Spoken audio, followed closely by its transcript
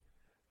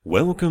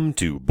Welcome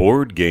to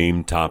Board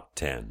Game Top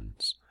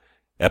Tens,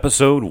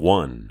 Episode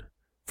 1,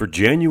 for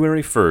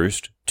January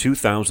 1st,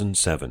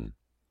 2007.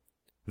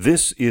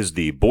 This is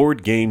the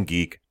Board Game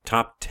Geek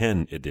Top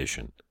 10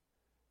 edition.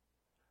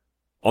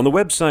 On the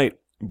website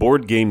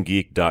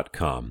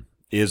BoardGameGeek.com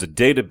is a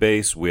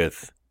database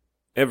with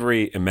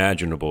every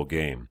imaginable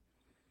game.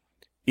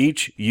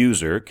 Each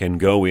user can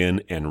go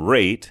in and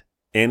rate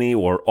any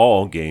or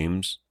all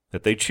games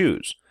that they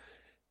choose.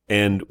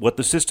 And what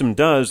the system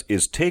does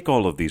is take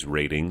all of these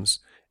ratings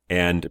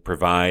and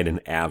provide an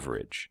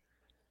average.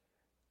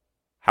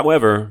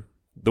 However,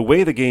 the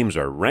way the games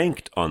are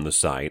ranked on the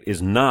site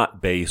is not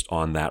based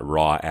on that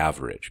raw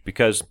average.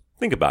 Because,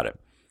 think about it.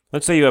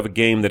 Let's say you have a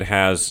game that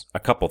has a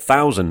couple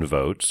thousand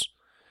votes.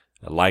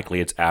 Likely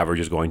its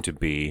average is going to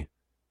be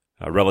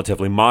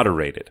relatively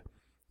moderated.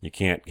 You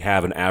can't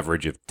have an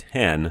average of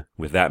 10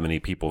 with that many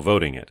people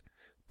voting it.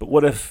 But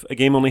what if a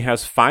game only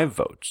has 5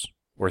 votes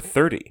or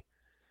 30?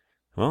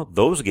 Well,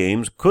 those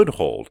games could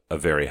hold a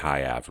very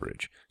high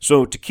average.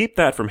 So to keep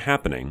that from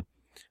happening,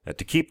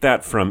 to keep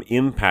that from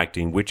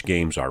impacting which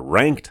games are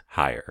ranked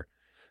higher,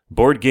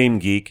 Board Game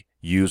Geek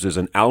uses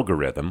an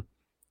algorithm,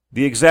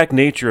 the exact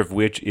nature of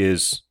which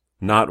is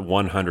not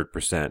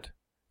 100%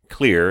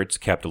 clear. It's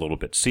kept a little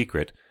bit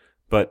secret,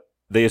 but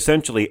they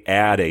essentially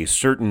add a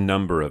certain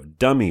number of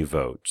dummy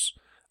votes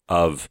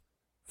of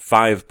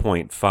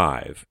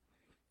 5.5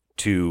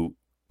 to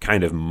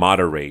kind of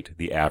moderate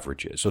the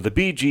averages. So the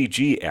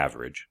BGG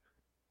average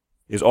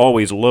is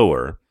always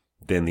lower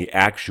than the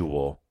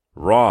actual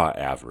raw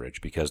average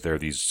because there are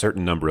these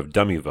certain number of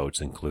dummy votes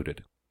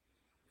included.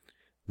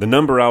 The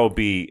number I will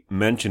be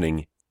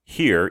mentioning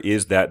here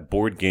is that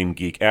Board Game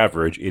Geek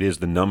average. It is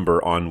the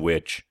number on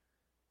which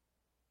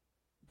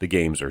the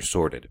games are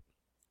sorted.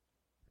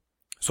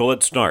 So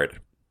let's start.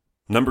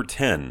 Number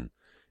 10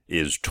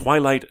 is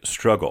Twilight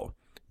Struggle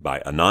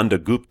by Ananda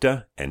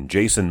Gupta and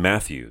Jason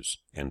Matthews,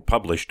 and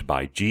published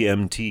by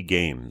GMT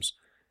Games,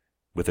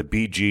 with a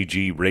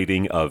BGG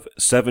rating of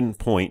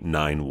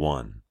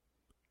 7.91.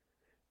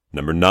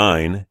 Number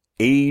 9,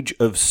 Age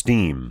of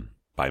Steam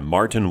by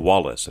Martin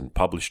Wallace, and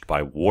published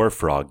by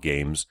Warfrog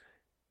Games,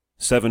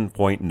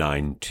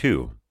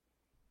 7.92.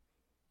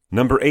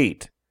 Number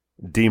 8,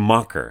 Die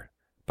Macher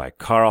by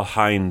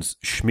Karl-Heinz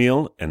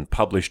Schmiel, and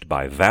published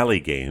by Valley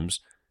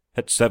Games,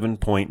 at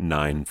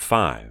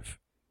 7.95.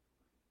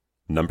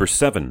 Number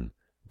 7,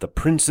 The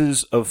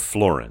Princes of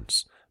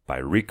Florence by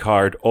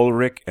Richard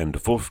Ulrich and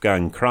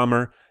Wolfgang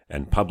Kramer,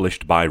 and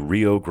published by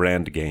Rio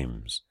Grande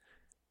Games,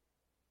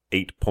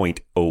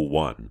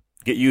 8.01.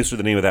 Get used to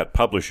the name of that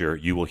publisher.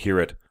 You will hear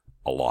it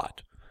a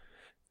lot.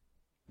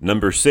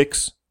 Number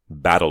 6,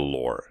 Battle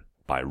Lore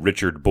by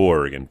Richard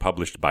Borg, and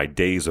published by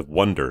Days of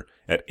Wonder,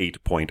 at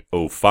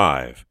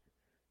 8.05.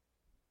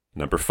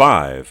 Number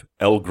 5,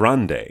 El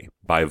Grande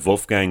by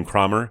Wolfgang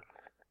Kramer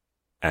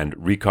and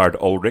Richard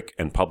Ulrich,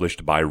 and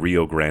published by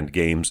Rio Grande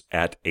Games,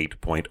 at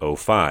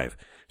 8.05.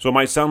 So it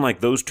might sound like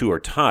those two are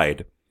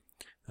tied,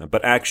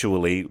 but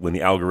actually, when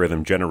the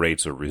algorithm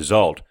generates a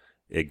result,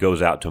 it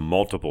goes out to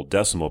multiple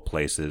decimal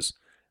places.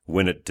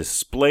 When it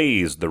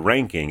displays the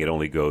ranking, it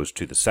only goes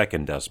to the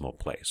second decimal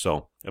place.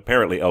 So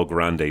apparently El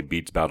Grande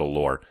beats Battle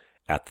Lore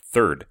at the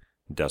third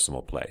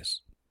decimal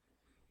place.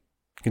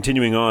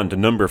 Continuing on to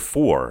number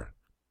 4,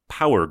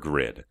 Power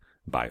Grid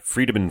by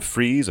Friedemann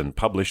Friese, and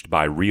published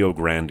by Rio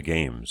Grande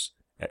Games,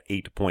 at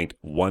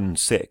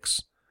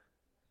 8.16.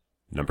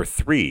 Number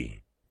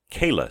 3,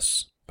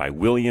 Caylus by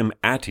William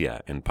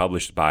Attia, and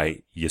published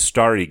by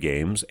Ystari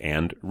Games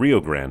and Rio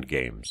Grande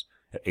Games,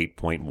 at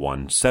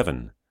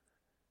 8.17.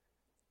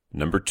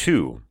 Number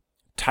 2,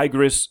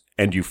 Tigris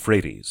and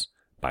Euphrates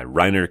by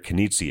Reiner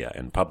Knizia,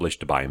 and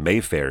published by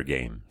Mayfair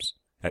Games,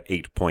 at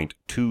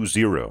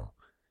 8.20.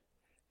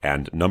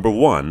 And number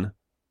 1,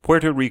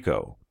 Puerto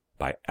Rico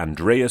by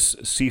Andreas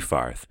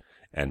Seyfarth,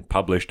 and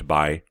published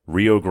by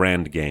Rio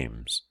Grande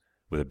Games,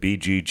 with a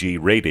BGG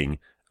rating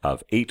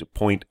of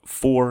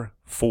 8.44.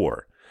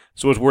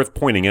 So it's worth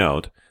pointing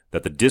out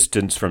that the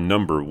distance from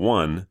number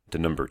 1 to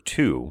number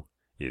 2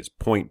 is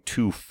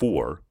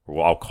 0.24,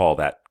 or I'll call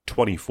that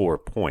 24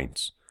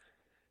 points,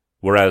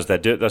 whereas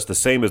that's the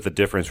same as the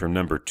difference from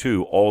number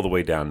 2 all the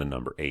way down to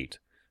number 8.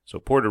 So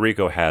Puerto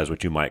Rico has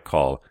what you might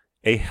call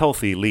a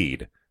healthy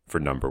lead for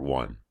number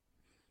 1.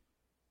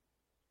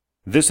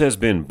 This has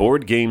been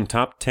Board Game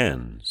Top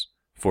Tens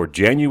for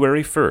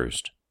January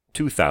 1st,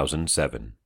 2007.